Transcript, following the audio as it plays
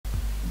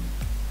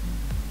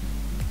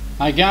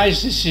Hi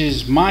guys, this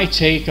is my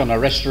take on a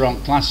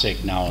restaurant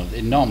classic. Now,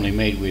 it's normally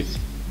made with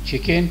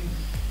chicken,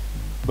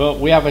 but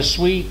we have a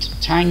sweet,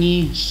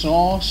 tangy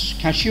sauce,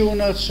 cashew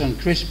nuts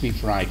and crispy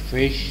fried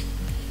fish.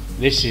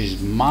 This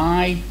is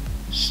my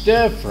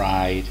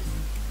stir-fried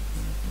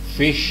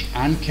fish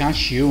and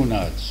cashew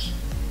nuts.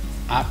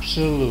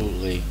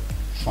 Absolutely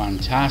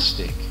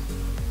fantastic.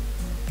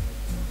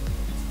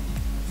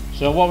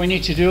 So what we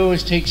need to do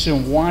is take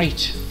some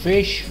white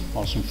fish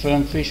or some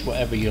firm fish,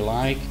 whatever you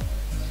like.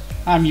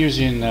 I'm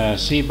using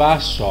sea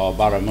bass or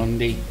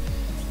barramundi,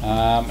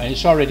 and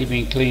it's already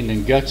been cleaned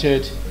and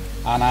gutted,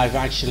 and I've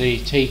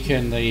actually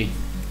taken the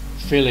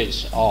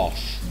fillets off.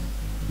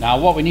 Now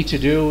what we need to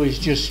do is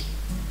just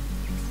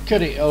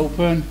cut it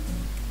open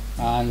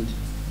and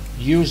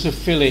use the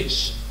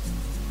fillets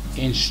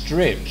in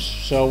strips.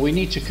 So we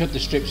need to cut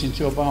the strips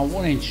into about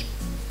 1 inch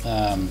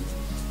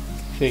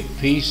thick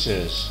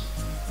pieces.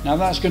 Now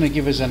that's going to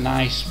give us a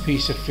nice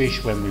piece of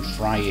fish when we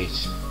fry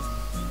it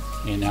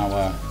in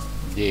our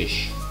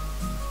dish.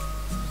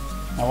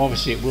 Now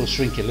obviously it will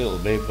shrink a little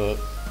bit, but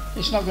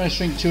it's not going to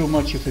shrink too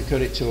much if we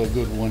cut it to a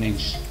good 1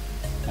 inch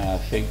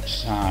thick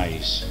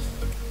size.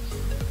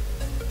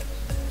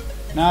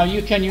 Now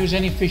you can use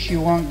any fish you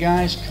want,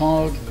 guys: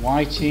 cod,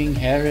 whiting,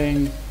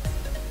 herring,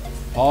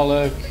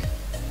 pollock,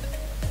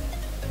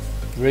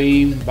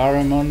 bream,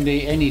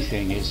 barramundi,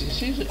 anything. It's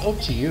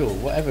up to you,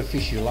 whatever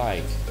fish you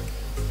like.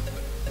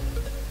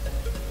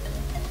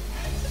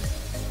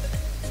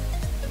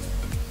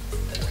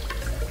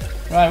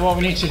 Right, what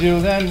we need to do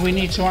then, we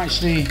need to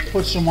actually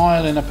put some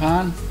oil in a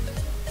pan,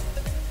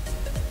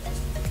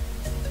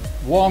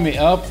 warm it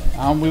up,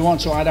 and we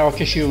want to add our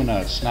cashew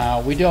nuts.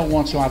 Now we don't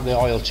want to have the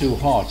oil too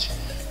hot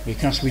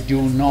because we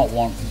do not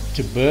want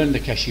to burn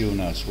the cashew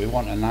nuts. We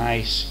want a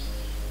nice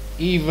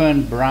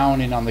even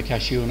browning on the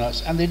cashew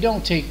nuts, and they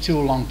don't take too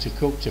long to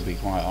cook, to be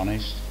quite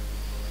honest.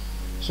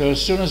 So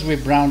as soon as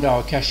we've browned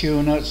our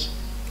cashew nuts,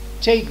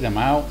 take them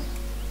out,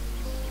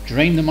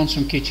 drain them on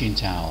some kitchen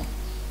towel.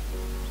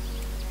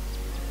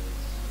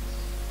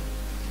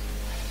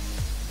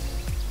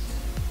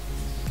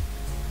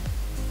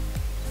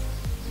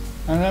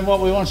 And then what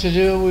we want to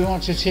do, we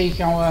want to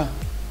take our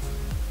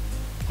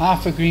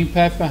half a green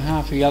pepper,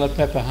 half a yellow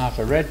pepper, half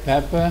a red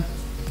pepper,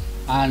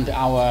 and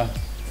our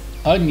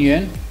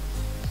onion,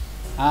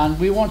 and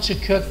we want to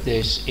cut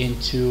this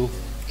into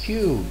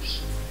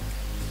cubes.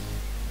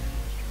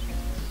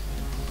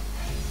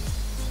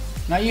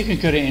 Now you can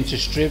cut it into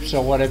strips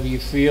or whatever you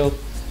feel,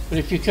 but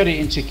if you cut it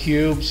into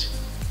cubes,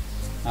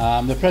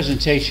 the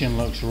presentation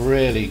looks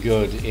really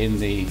good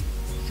in the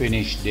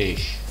finished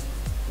dish.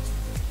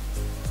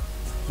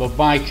 But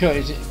by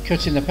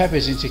cutting the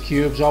peppers into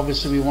cubes,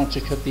 obviously we want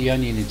to cut the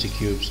onion into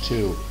cubes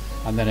too,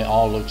 and then it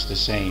all looks the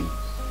same.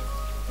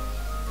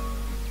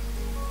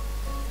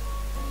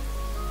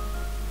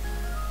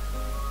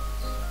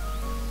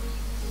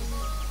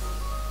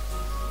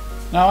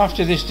 Now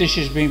after this dish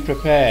has been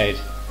prepared,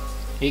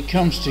 it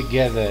comes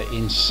together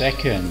in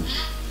seconds.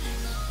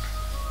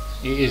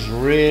 It is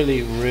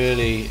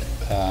really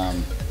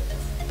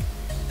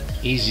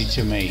easy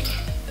to make.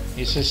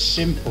 It's a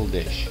simple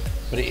dish,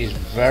 but it is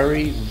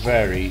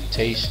very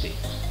tasty.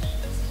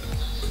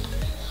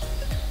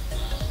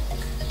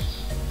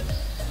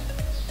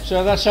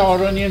 So that's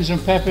our onions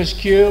and peppers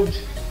cubed,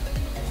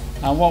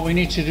 and what we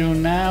need to do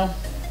now,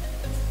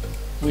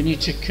 we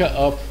need to cut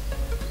up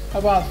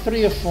about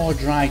 3 or 4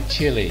 dried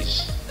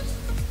chilies.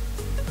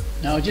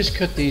 Now just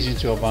cut these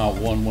into about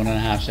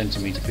 1.5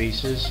 centimeter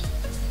pieces,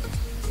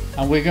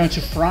 and we're going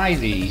to fry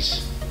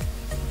these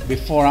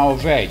before our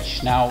veg.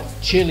 Now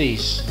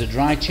chilies, the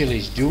dried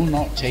chilies, do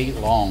not take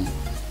long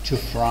to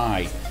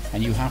fry,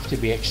 and you have to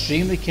be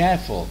extremely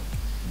careful.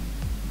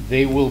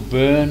 They will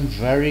burn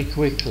very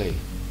quickly.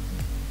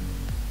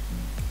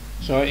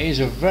 So it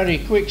is a very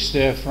quick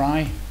stir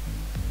fry.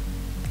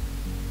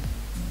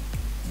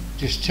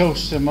 Just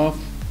toast them up,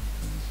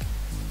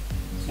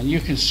 and you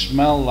can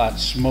smell that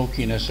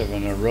smokiness of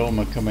an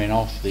aroma coming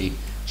off the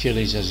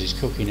chilies as it's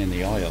cooking in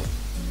the oil.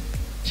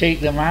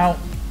 Take them out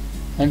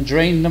and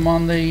drain them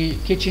on the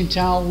kitchen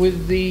towel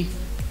with the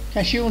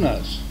cashew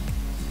nuts.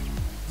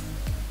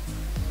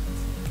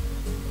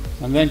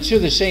 And then to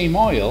the same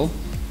oil,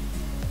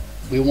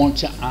 we want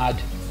to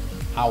add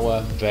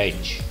our veg.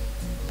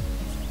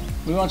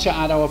 We want to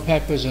add our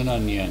peppers and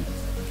onion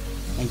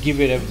and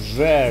give it a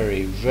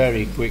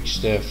very quick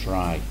stir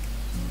fry.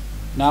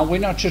 Now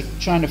we're not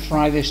trying to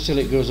fry this till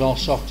it goes all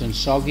soft and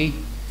soggy.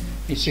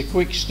 It's a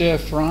quick stir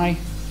fry,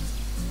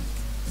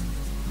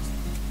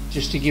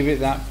 just to give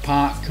it that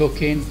part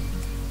cooking,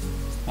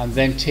 and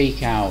then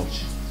take out.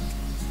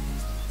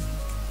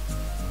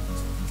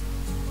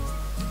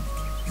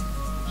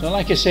 So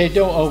like I said,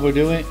 don't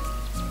overdo it.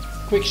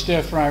 Quick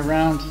stir fry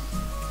round,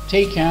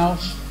 take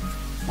out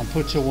and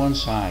put to one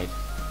side.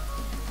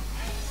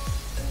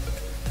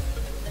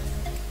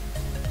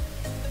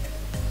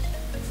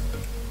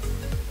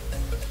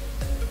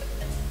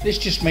 This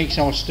just makes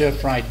our stir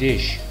fry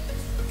dish,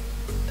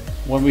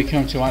 when we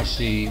come to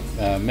actually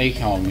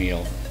make our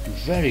meal,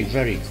 very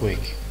quick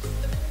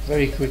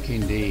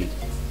indeed.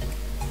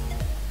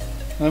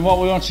 And what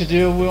we want to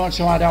do, we want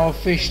to add our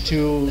fish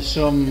to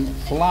some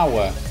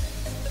flour.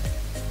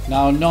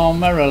 Now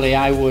normally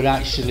I would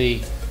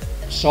actually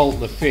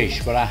salt the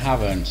fish, but I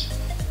haven't.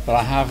 But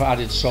I have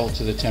added salt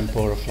to the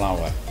tempura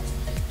flour.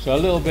 So a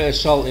little bit of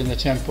salt in the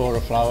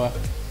tempura flour.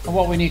 And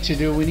what we need to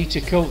do, we need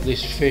to coat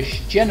this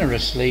fish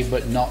generously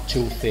but not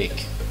too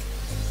thick.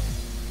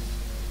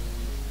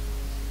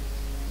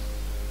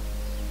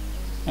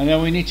 And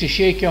then we need to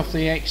shake off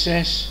the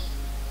excess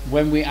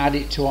when we add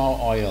it to our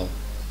oil.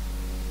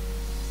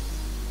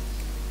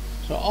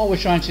 So all we're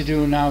trying to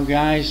do now,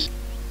 guys,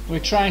 we're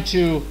trying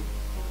to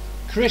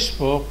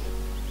crisp up,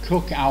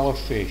 cook our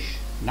fish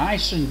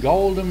nice and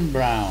golden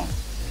brown.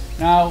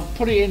 Now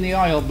put it in the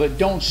oil, but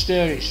don't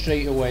stir it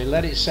straight away,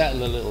 let it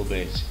settle a little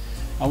bit.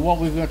 And what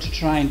we've got to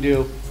try and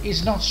do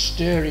is not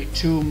stir it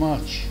too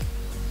much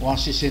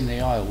whilst it's in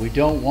the oil. We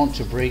don't want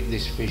to break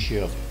this fish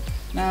up.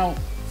 Now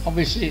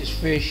obviously it's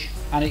fish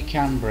and it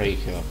can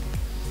break up,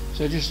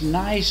 so just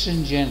nice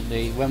and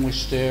gently when we're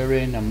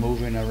stirring and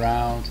moving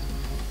around,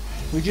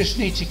 we just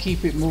need to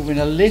keep it moving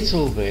a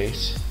little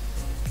bit,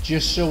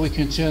 just so we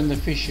can turn the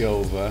fish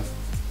over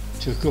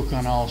to cook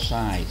on all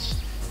sides.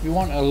 We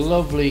want a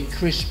lovely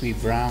crispy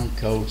brown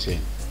coating.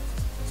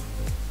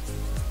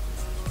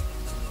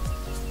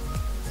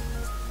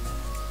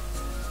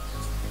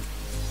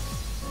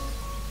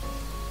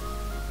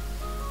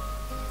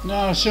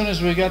 Now as soon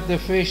as we got the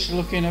fish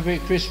looking a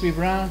bit crispy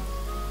brown,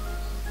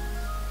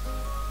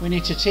 we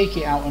need to take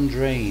it out and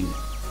drain.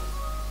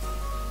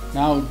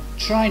 Now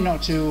try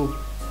not to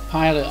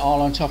pile it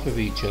all on top of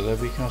each other,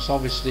 because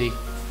obviously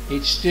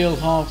it's still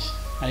hot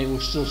and it will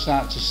still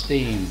start to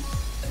steam.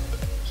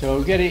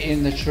 So get it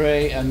in the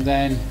tray, and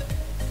then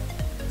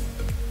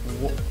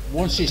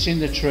once it's in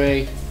the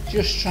tray,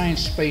 just try and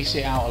space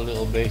it out a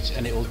little bit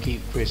and it will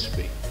keep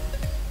crispy.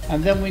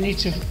 And then we need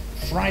to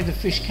fry the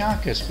fish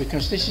carcass,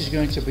 because this is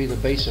going to be the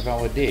base of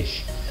our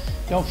dish.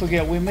 Don't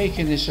forget, we're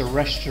making this a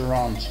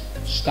restaurant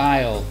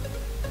style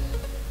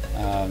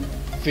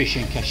fish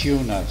and cashew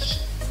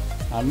nuts.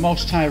 And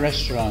most Thai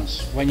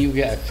restaurants, when you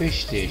get a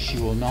fish dish,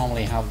 you will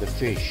normally have the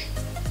fish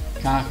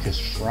carcass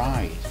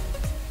fried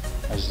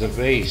as the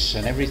base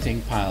and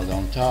everything piled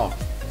on top.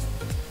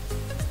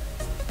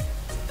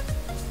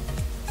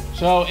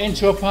 So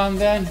into a pan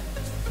then,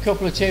 a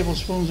couple of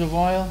tablespoons of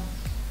oil,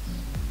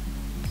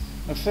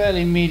 a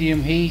fairly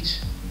medium heat,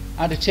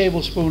 add a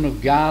tablespoon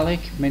of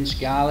garlic,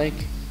 minced garlic,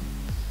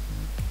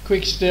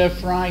 quick stir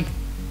fry.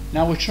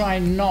 Now we're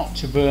trying not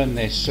to burn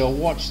this, so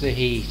watch the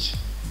heat.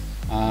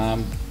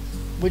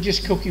 We're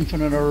just cooking for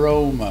an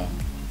aroma,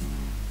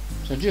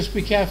 so just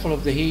be careful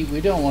of the heat,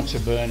 we don't want to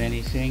burn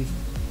anything.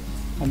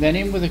 And then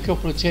in with a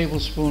couple of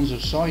tablespoons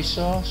of soy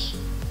sauce.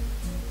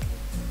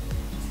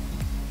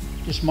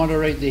 Just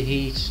moderate the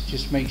heat,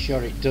 just make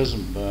sure it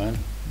doesn't burn.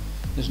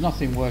 There's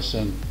nothing worse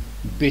than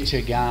bitter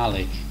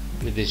garlic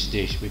with this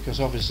dish, because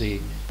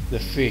obviously the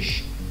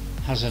fish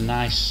has a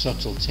nice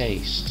subtle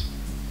taste.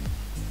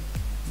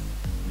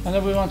 And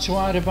then we want to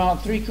add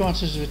about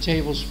 3/4 of a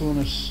tablespoon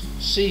of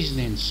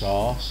seasoning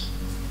sauce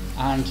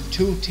and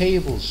 2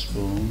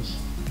 tablespoons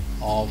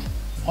of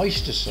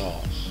oyster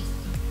sauce.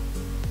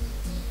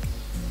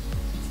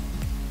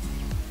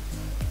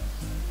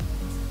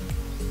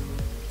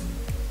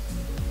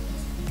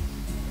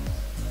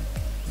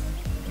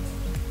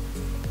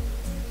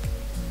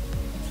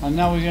 And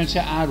now we're going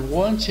to add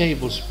 1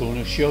 tablespoon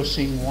of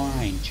Shoxing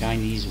wine,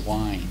 Chinese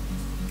wine.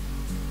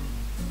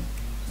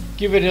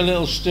 Give it a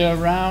little stir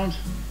round,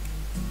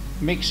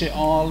 mix it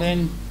all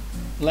in,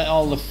 let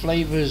all the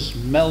flavors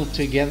meld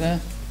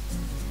together,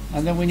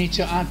 and then we need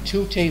to add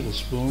 2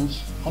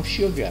 tablespoons of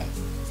sugar.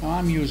 Now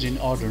I'm using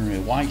ordinary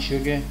white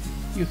sugar.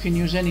 You can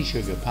use any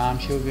sugar, palm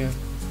sugar,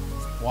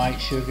 white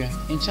sugar,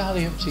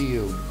 entirely up to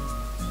you.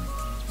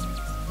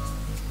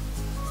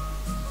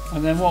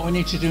 And then what we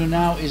need to do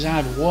now is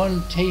add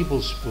 1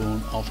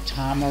 tablespoon of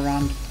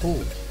tamarind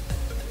pulp.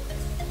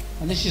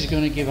 And this is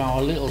going to give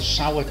our little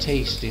sour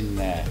taste in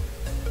there.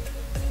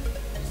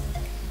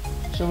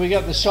 So we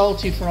got the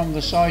salty from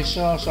the soy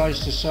sauce,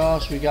 oyster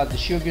sauce, we got the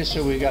sugar,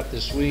 so we got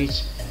the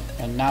sweet,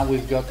 and now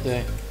we've got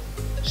the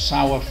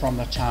sour from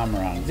the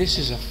tamarind. This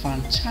is a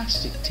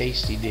fantastic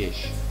tasty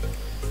dish.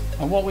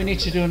 And what we need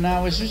to do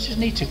now is we just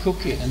need to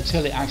cook it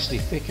until it actually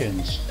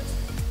thickens.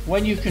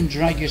 When you can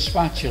drag your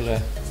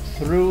spatula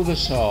through the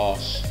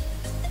sauce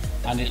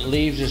and it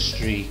leaves a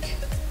streak,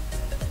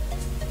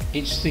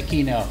 it's thick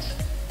enough.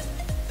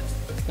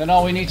 Then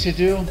all we need to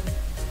do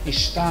is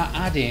start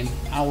adding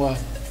our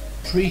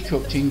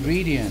pre-cooked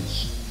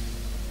ingredients.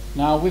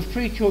 Now we've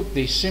pre-cooked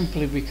this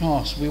simply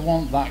because we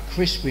want that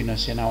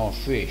crispiness in our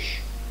fish.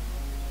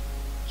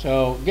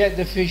 So get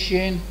the fish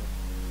in,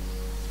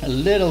 a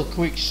little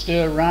quick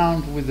stir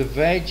round with the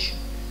veg,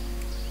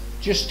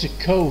 just to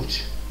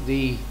coat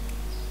the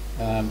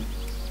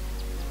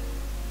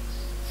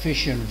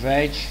fish and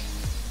veg.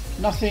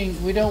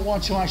 Nothing, we don't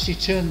want to actually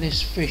turn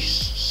this fish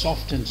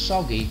soft and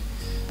soggy,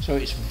 so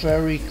it's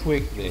very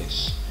quick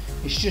this.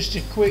 It's just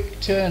a quick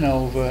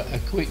turnover, a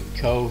quick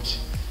coat,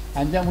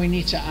 and then we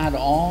need to add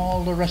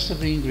all the rest of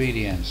the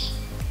ingredients.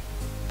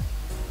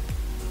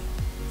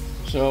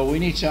 So we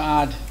need to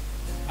add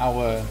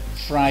our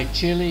fried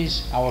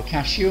chilies, our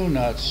cashew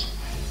nuts,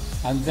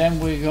 and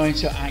then we're going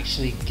to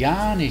actually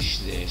garnish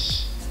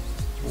this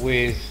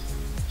with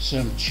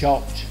some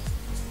chopped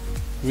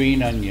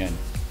green onion,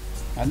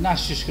 and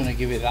that's just going to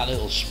give it that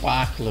little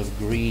sparkle of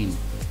green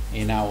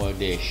in our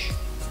dish.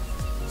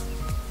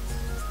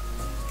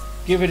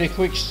 Give it a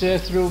quick stir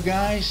through,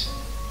 guys.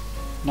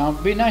 Now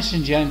be nice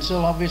and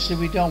gentle, obviously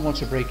we don't want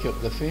to break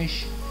up the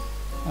fish,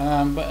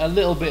 but a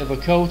little bit of a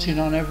coating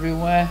on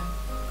everywhere,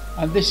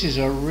 and this is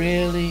a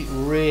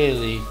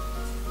really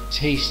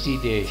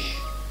tasty dish.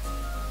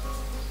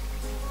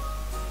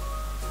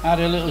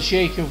 Add a little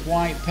shake of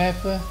white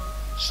pepper,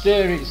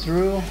 stir it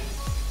through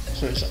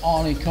so it's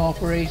all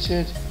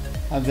incorporated,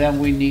 and then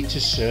we need to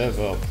serve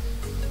up.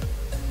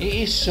 It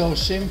is so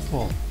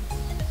simple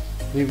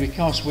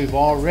because we've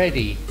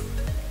already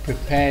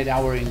prepared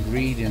our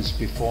ingredients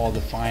before the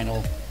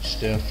final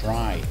stir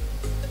fry.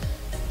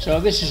 So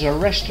this is a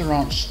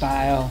restaurant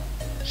style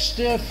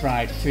stir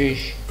fried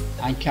fish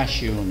and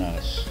cashew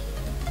nuts.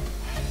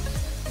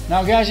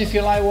 Now guys, if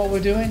you like what we're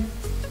doing,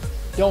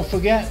 don't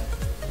forget,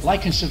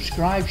 like and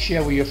subscribe,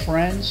 share with your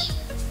friends,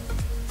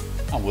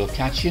 and we'll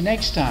catch you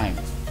next time.